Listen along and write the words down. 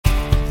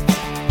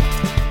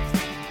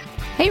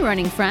Hey,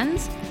 running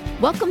friends.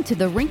 Welcome to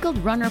the Wrinkled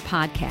Runner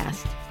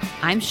podcast.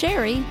 I'm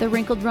Sherry, the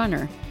Wrinkled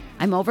Runner.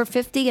 I'm over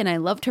 50 and I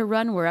love to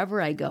run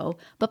wherever I go,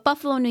 but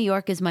Buffalo, New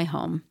York is my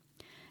home.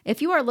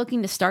 If you are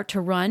looking to start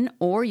to run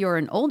or you're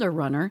an older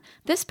runner,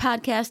 this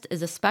podcast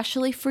is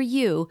especially for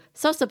you,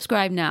 so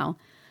subscribe now.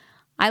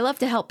 I love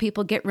to help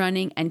people get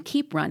running and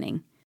keep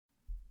running.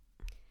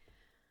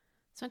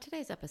 So in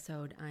today's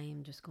episode, I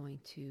am just going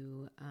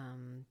to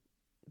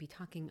be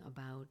talking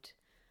about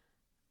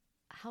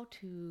how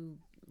to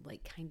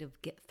kind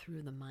of get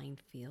through the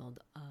minefield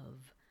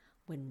of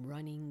when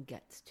running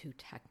gets too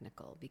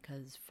technical,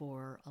 because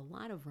for a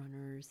lot of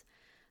runners,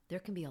 there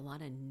can be a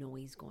lot of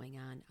noise going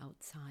on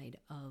outside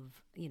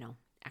of,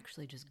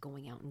 actually just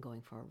going out and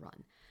going for a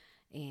run.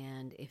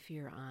 And if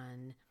you're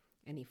on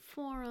any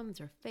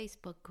forums or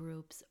Facebook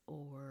groups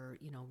or,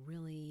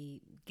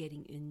 really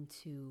getting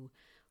into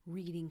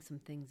reading some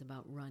things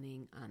about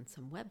running on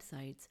some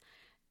websites,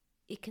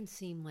 it can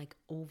seem like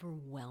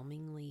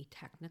overwhelmingly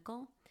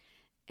technical,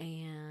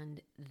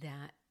 and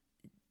that,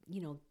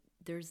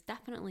 there's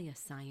definitely a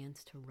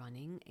science to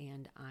running,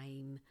 and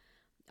I'm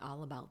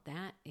all about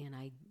that. And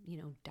I,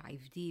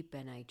 dive deep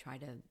and I try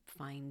to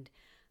find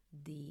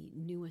the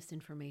newest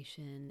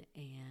information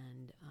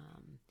and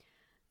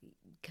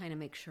kind of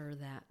make sure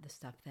that the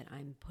stuff that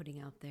I'm putting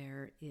out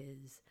there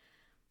is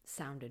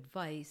sound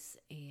advice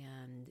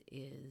and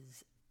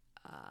is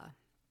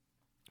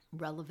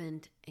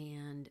relevant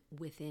and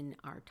within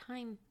our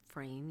time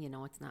frame.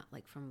 It's not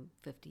like from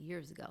 50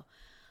 years ago,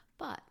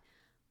 but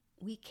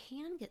we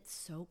can get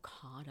so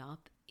caught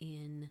up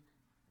in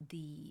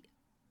the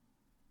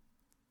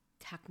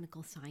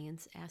technical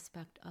science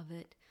aspect of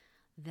it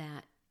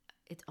that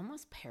it's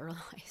almost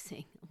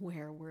paralyzing,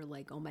 where we're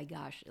like, oh my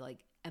gosh,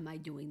 am I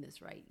doing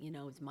this right?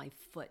 Is my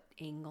foot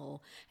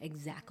angle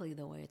exactly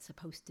the way it's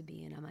supposed to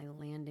be? And am I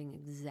landing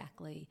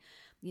exactly,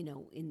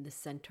 in the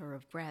center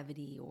of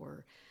gravity,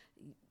 or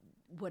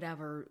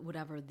whatever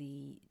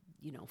the,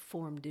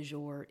 form du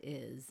jour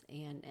is.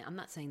 And I'm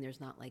not saying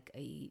there's not like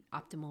a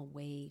optimal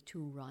way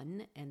to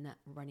run and that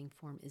running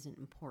form isn't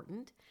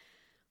important.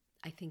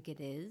 I think it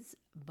is,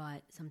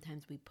 but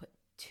sometimes we put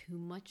too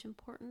much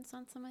importance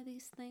on some of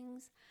these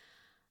things.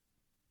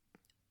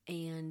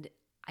 And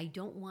I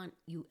don't want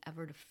you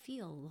ever to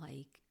feel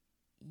like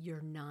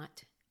you're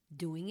not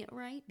doing it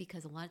right,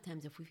 because a lot of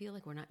times if we feel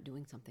like we're not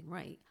doing something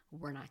right,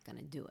 we're not going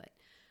to do it.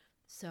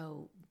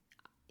 So,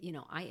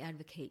 I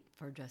advocate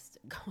for just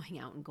going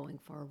out and going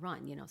for a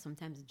run.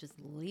 Sometimes just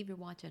leave your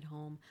watch at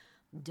home.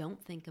 Don't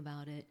think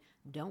about it.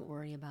 Don't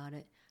worry about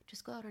it.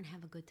 Just go out and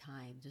have a good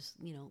time. Just,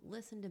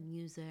 listen to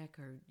music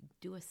or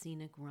do a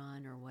scenic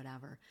run or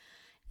whatever.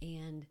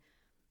 And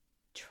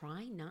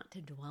try not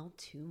to dwell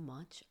too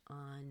much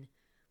on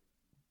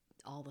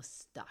all the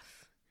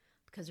stuff,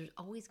 because there's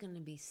always going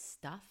to be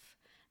stuff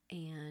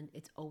and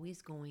it's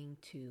always going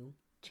to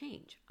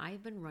change.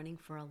 I've been running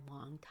for a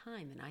long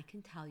time, and I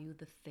can tell you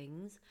the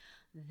things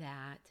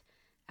that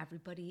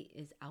everybody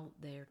is out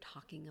there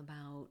talking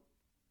about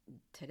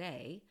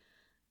today,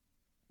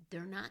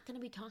 they're not going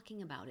to be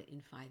talking about it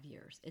in 5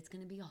 years. It's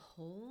going to be a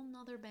whole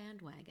nother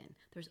bandwagon.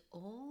 There's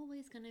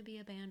always going to be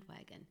a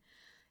bandwagon.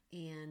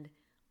 And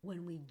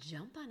when we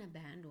jump on a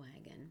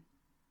bandwagon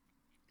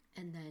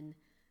and then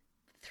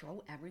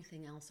throw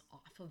everything else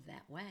off of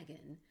that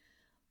wagon,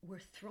 we're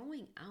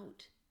throwing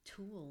out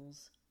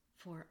tools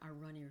for our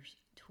runner's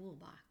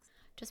toolbox.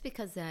 Just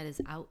because that is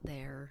out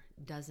there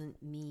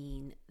doesn't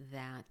mean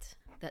that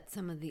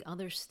some of the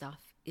other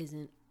stuff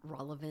isn't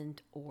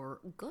relevant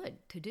or good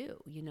to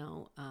do.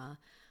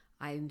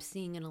 I'm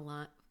seeing it a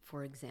lot,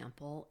 for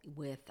example,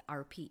 with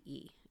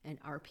RPE.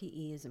 And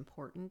RPE is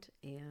important,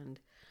 and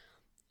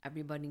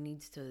everybody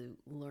needs to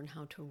learn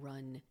how to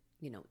run,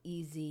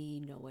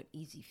 easy, know what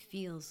easy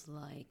feels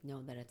like,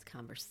 know that it's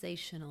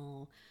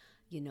conversational,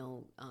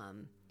 know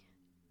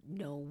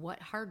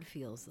what hard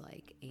feels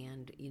like,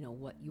 and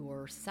what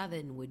your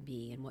 7 would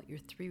be and what your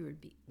 3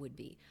 would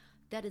be.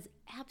 That is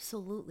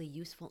absolutely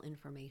useful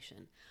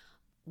information.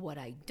 What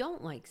I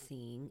don't like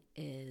seeing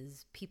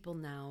is people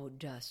now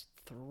just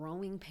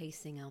throwing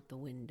pacing out the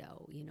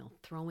window,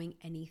 throwing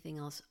anything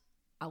else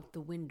out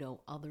the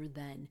window other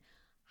than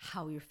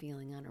how you're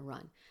feeling on a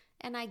run.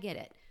 And I get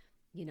it.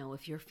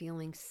 If you're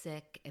feeling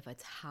sick, if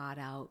it's hot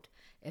out,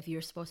 if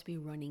you're supposed to be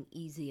running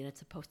easy and it's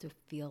supposed to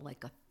feel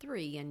like a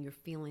 3 and you're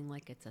feeling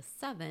like it's a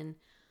 7,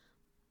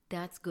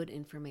 that's good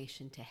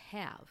information to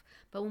have.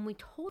 But when we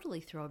totally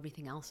throw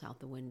everything else out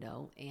the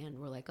window and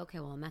we're like, okay,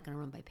 well, I'm not going to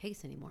run by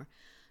pace anymore,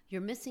 you're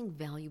missing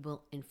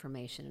valuable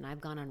information. And I've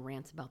gone on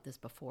rants about this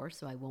before,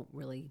 so I won't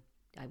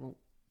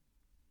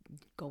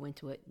go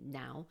into it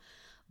now.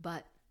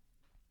 But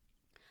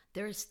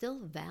there is still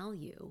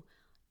value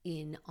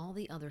in all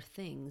the other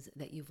things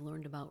that you've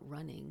learned about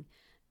running,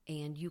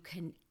 and you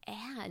can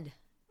add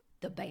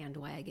the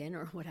bandwagon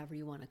or whatever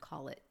you want to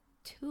call it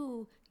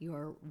to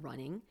your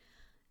running,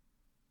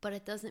 but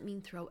it doesn't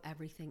mean throw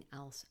everything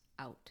else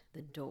out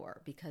the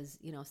door, because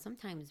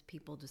sometimes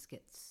people just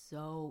get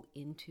so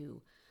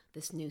into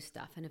this new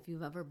stuff. And if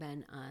you've ever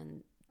been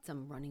on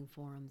some running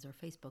forums or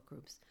Facebook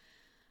groups,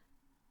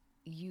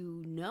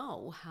 you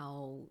know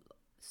how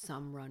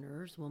some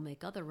runners will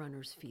make other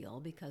runners feel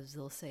because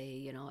they'll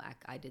say,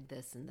 I did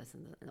this and this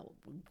and that. No,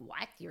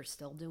 what? You're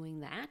still doing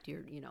that?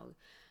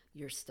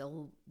 You're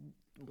still,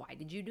 why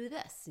did you do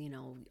this?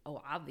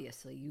 Oh,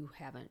 obviously you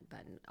haven't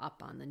been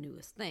up on the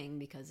newest thing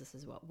because this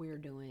is what we're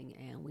doing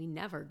and we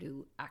never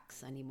do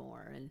X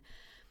anymore. And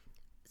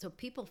so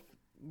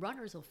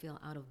runners will feel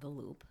out of the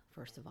loop,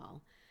 first of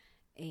all.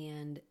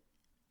 And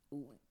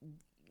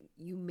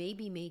you may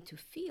be made to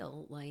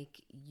feel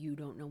like you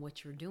don't know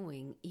what you're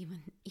doing,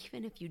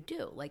 even if you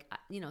do. Like,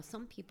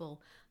 some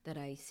people that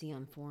I see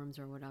on forums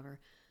or whatever,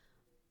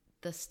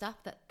 the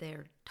stuff that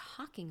they're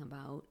talking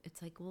about,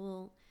 it's like,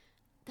 well,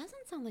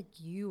 doesn't sound like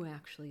you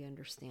actually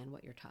understand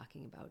what you're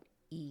talking about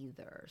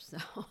either. So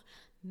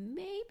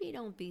maybe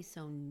don't be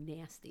so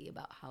nasty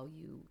about how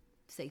you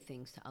say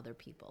things to other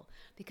people,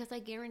 because I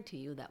guarantee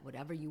you that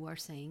whatever you are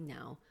saying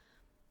now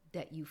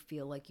that you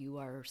feel like you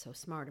are so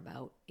smart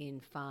about, in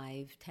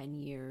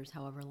 5-10 years,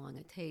 however long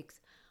it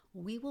takes,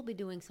 we will be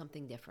doing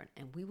something different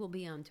and we will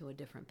be onto a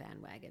different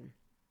bandwagon.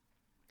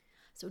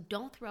 So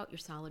don't throw out your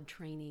solid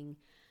training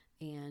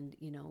and,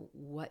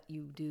 what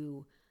you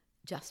do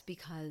just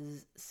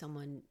because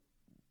someone,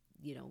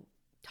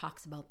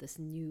 talks about this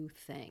new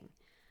thing.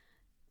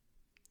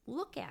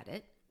 Look at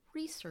it,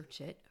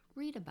 research it,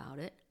 read about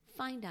it,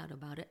 find out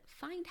about it,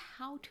 find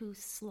how to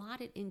slot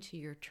it into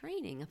your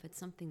training if it's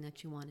something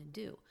that you want to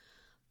do.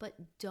 But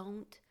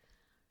don't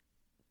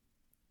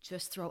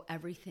just throw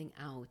everything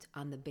out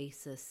on the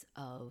basis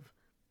of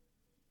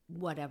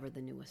whatever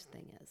the newest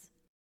thing is.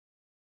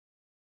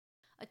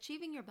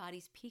 Achieving your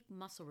body's peak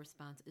muscle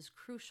response is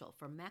crucial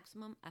for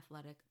maximum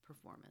athletic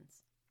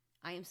performance.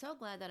 I am so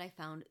glad that I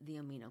found the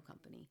Amino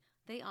Company.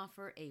 They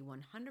offer a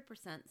 100%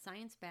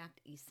 science-backed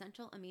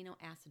essential amino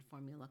acid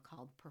formula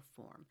called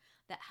Perform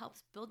that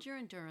helps build your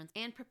endurance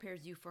and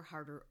prepares you for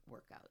harder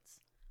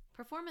workouts.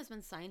 Perform has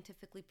been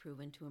scientifically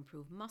proven to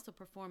improve muscle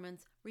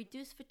performance,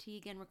 reduce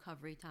fatigue and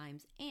recovery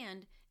times,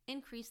 and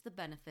increase the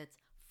benefits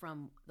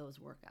from those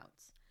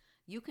workouts.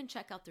 You can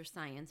check out their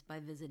science by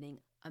visiting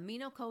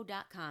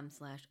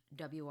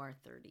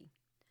aminoco.com/WR30.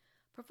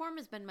 Perform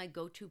has been my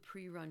go-to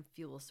pre-run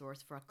fuel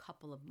source for a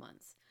couple of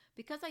months.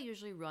 Because I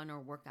usually run or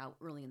work out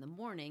early in the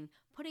morning,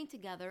 putting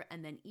together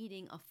and then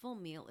eating a full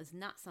meal is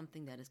not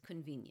something that is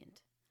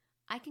convenient.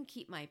 I can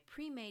keep my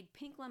pre-made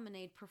pink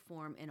lemonade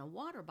Perform in a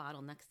water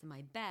bottle next to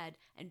my bed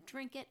and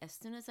drink it as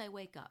soon as I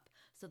wake up,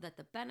 so that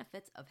the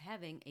benefits of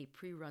having a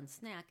pre-run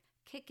snack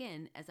kick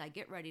in as I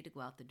get ready to go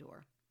out the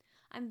door.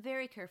 I'm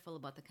very careful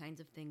about the kinds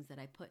of things that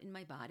I put in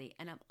my body,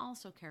 and I'm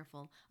also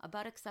careful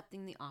about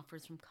accepting the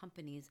offers from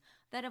companies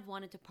that have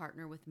wanted to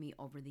partner with me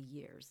over the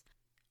years.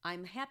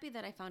 I'm happy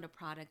that I found a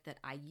product that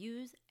I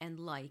use and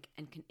like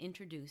and can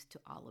introduce to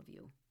all of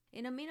you.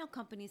 In Amino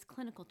Company's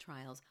clinical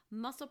trials,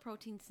 muscle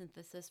protein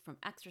synthesis from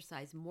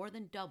exercise more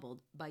than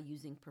doubled by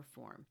using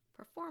Perform.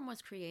 Perform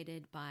was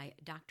created by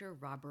Dr.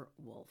 Robert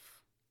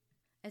Wolfe.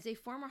 As a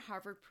former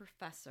Harvard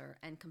professor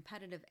and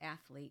competitive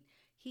athlete,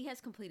 he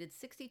has completed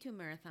 62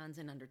 marathons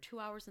in under 2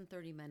 hours and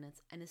 30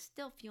 minutes and is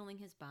still fueling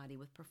his body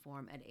with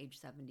Perform at age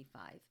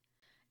 75.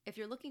 If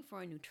you're looking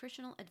for a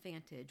nutritional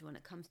advantage when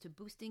it comes to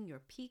boosting your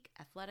peak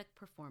athletic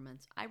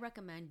performance, I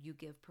recommend you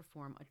give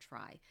Perform a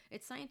try.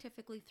 It's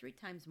scientifically 3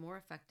 times more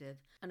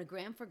effective on a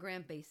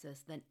gram-for-gram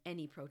basis than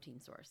any protein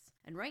source.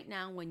 And right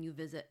now, when you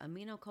visit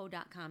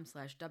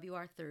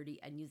aminoco.com/WR30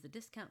 and use the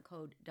discount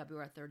code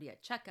WR30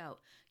 at checkout,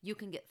 you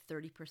can get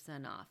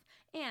 30% off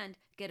and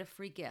get a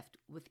free gift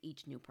with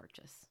each new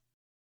purchase.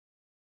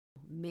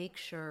 Make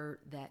sure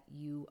that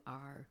you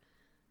are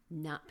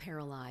not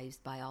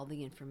paralyzed by all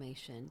the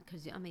information,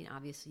 because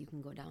obviously you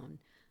could go down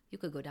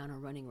a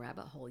running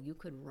rabbit hole. You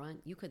could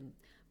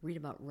read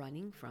about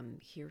running from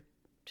here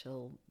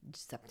till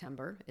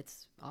September.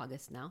 It's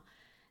August now,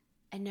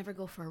 and never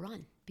go for a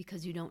run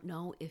because you don't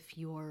know if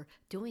you're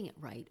doing it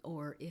right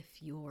or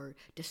if you're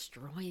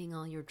destroying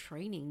all your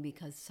training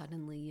because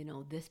suddenly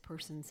this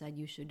person said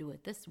you should do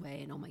it this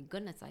way, and oh my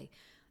goodness, I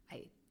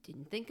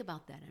didn't think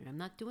about that, and I'm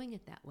not doing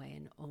it that way,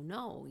 and oh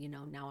no,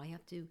 now I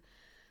have to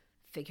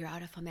figure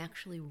out if I'm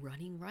actually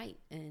running right.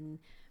 And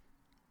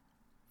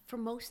for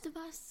most of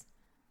us,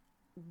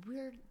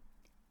 we're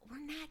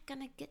not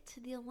gonna get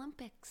to the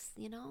Olympics,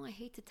 I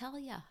hate to tell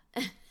you.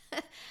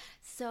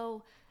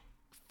 So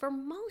for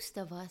most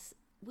of us,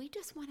 we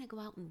just want to go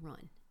out and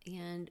run.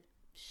 And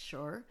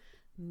sure,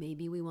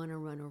 maybe we want to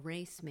run a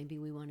race, maybe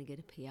we want to get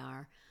a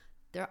PR.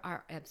 There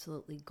are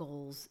absolutely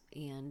goals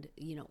and,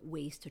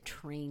 ways to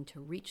train to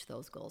reach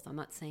those goals. I'm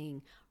not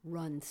saying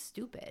run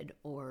stupid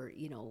or,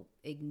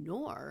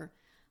 ignore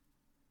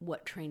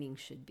what training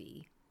should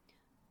be.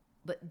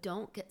 But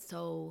don't get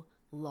so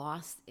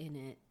lost in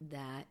it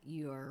that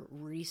you're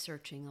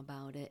researching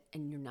about it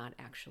and you're not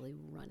actually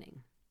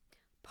running.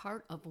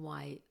 Part of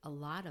why a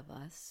lot of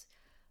us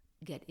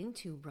get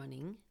into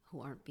running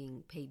who aren't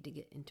being paid to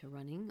get into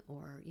running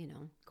or,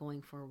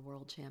 going for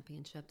world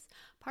championships,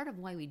 part of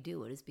why we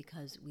do it is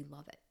because we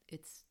love it.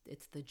 It's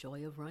the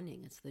joy of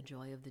running. It's the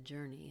joy of the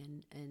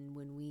journey. And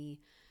when we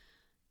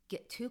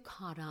get too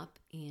caught up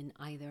in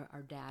either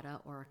our data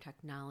or our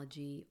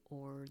technology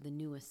or the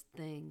newest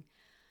thing,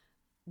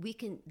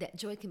 that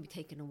joy can be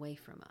taken away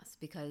from us.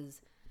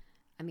 Because,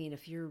 I mean,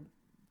 if you're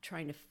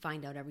trying to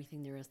find out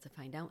everything there is to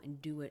find out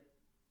and do it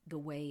the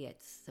way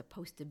it's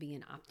supposed to be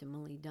and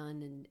optimally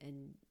done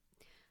and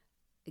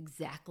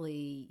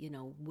exactly,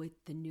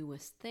 with the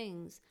newest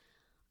things,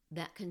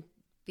 that can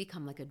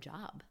become like a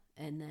job.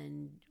 And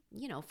then,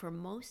 for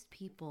most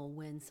people,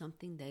 when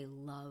something they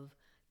love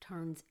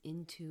turns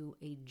into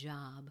a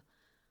job,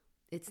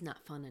 it's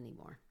not fun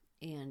anymore.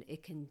 And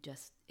it can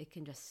just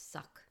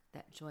suck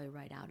that joy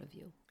right out of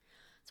you.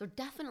 So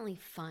definitely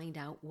find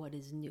out what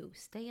is new.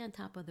 Stay on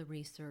top of the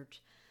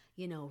research,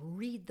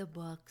 read the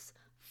books,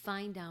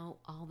 find out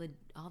all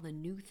the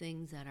new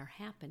things that are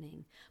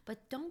happening,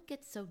 but don't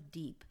get so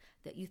deep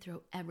that you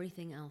throw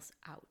everything else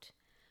out,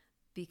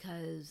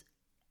 because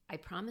I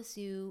promise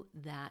you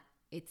that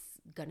it's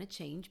going to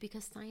change,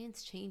 because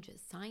science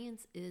changes.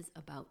 Science is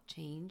about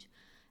change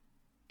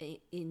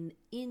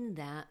in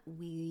that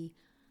we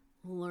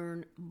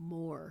learn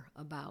more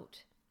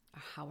about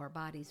how our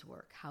bodies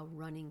work, how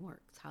running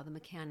works, how the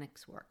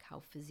mechanics work,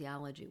 how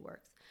physiology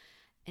works.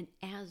 And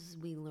as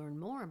we learn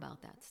more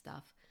about that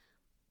stuff,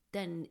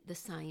 then the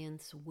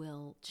science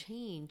will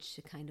change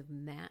to kind of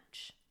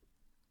match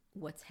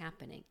what's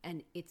happening.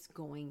 And it's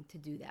going to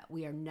do that.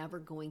 We are never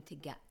going to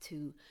get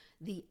to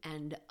the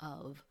end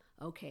of,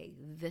 okay,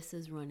 this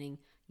is running,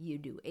 you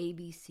do A,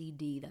 B, C,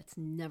 D, that's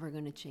never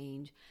going to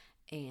change.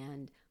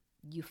 And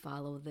you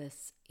follow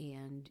this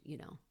and,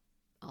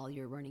 all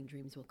your running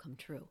dreams will come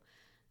true.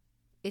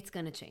 It's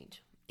going to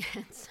change.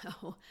 And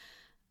so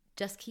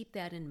just keep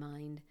that in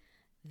mind,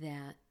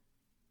 that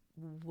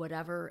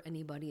whatever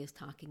anybody is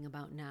talking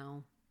about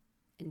now,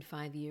 in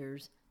 5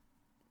 years,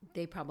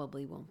 they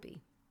probably won't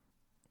be.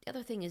 The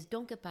other thing is,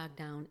 don't get bogged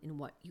down in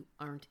what you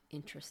aren't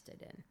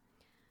interested in.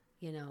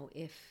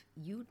 If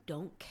you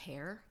don't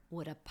care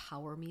what a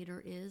power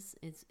meter is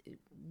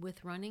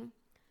with running,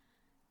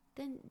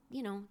 then,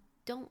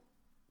 don't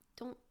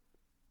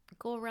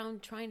go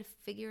around trying to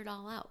figure it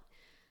all out.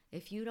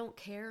 If you don't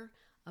care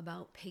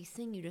about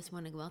pacing, you just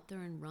want to go out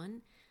there and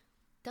run,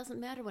 doesn't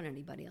matter what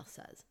anybody else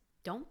says.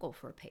 Don't go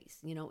for a pace.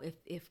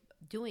 If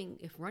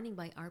running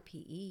by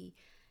RPE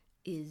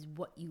is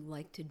what you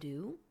like to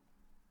do,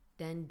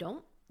 then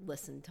don't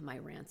listen to my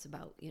rants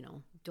about,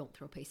 don't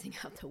throw pacing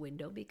out the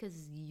window,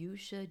 because you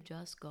should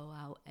just go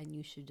out and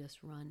you should just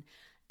run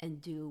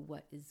and do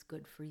what is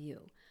good for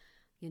you.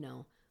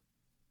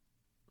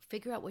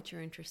 Figure out what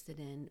you're interested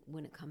in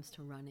when it comes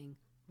to running.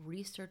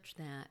 Research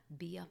that,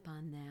 be up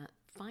on that.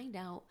 Find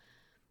out,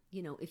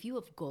 if you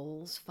have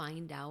goals,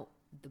 find out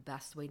the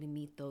best way to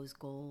meet those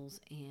goals,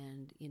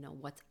 and,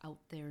 what's out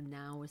there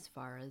now as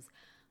far as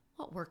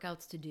what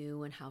workouts to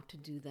do and how to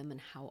do them and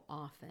how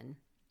often.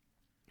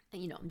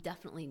 And, I'm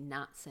definitely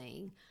not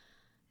saying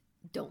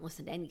don't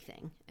listen to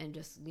anything and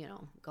just,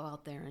 go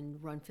out there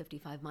and run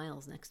 55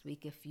 miles next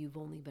week if you've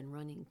only been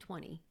running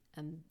 20.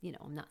 I'm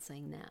not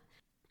saying that.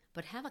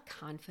 But have a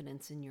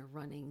confidence in your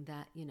running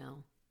that,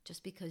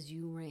 just because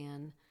you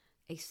ran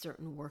a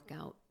certain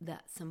workout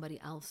that somebody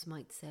else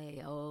might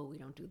say, oh, we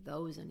don't do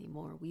those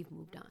anymore, we've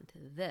moved on to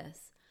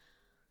this,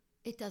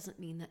 it doesn't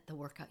mean that the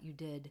workout you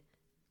did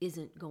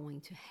isn't going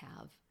to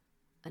have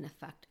an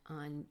effect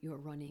on your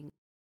running,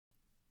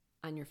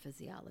 on your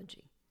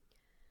physiology.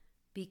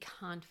 Be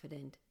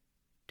confident,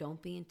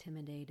 don't be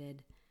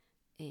intimidated,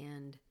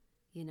 and,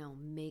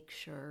 make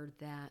sure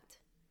that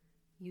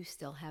you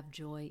still have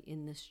joy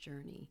in this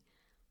journey.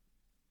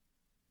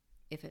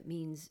 If it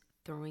means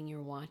throwing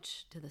your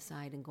watch to the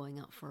side and going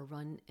out for a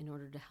run in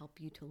order to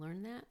help you to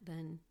learn that,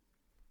 then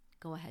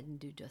go ahead and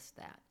do just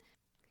that.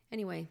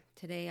 Anyway,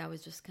 today I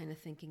was just kind of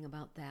thinking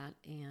about that,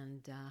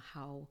 and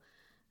how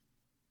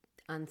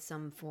on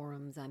some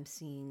forums I'm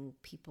seeing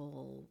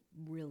people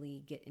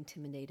really get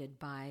intimidated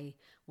by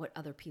what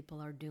other people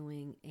are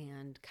doing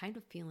and kind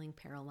of feeling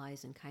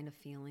paralyzed and kind of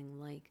feeling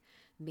like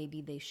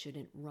maybe they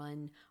shouldn't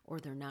run, or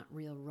they're not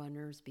real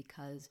runners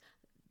because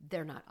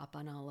they're not up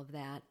on all of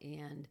that.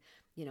 And,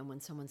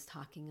 when someone's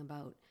talking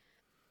about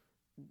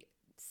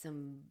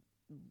some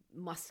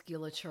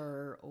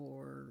musculature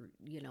or,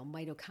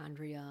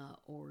 mitochondria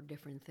or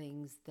different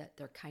things, that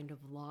they're kind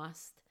of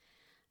lost.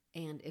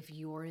 And if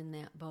you're in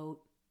that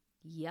boat,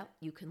 yep,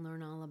 you can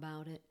learn all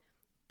about it.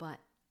 But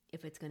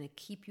if it's going to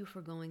keep you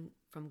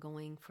from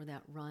going for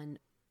that run,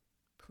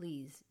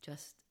 please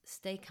just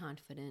stay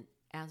confident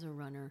as a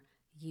runner.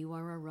 You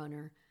are a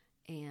runner,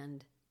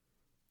 and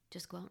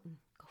just go out and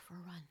go for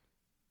a run.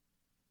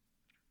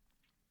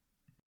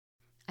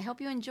 I hope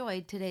you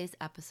enjoyed today's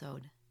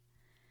episode.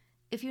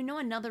 If you know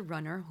another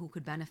runner who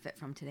could benefit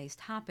from today's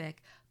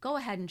topic, go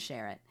ahead and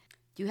share it.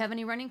 Do you have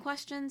any running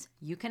questions?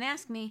 You can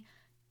ask me.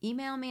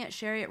 Email me at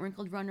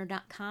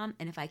sherry@wrinkledrunner.com,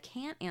 and if I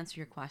can't answer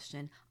your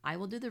question, I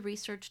will do the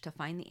research to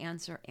find the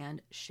answer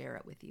and share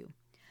it with you.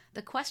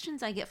 The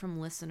questions I get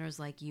from listeners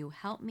like you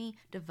help me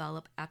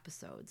develop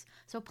episodes,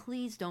 so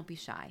please don't be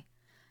shy.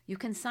 You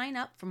can sign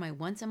up for my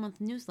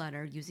once-a-month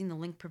newsletter using the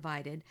link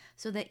provided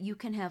so that you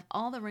can have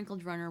all the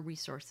Wrinkled Runner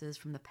resources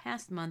from the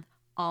past month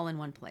all in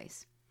one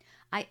place.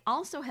 I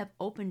also have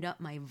opened up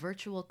my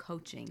virtual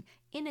coaching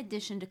in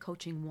addition to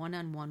coaching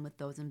one-on-one with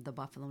those in the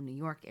Buffalo, New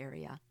York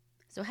area.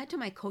 So head to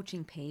my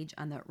coaching page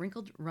on the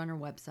Wrinkled Runner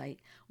website,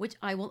 which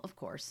I will, of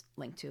course,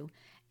 link to,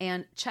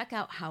 and check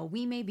out how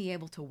we may be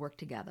able to work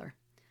together.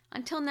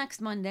 Until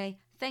next Monday,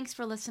 thanks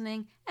for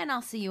listening, and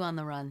I'll see you on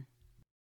the run.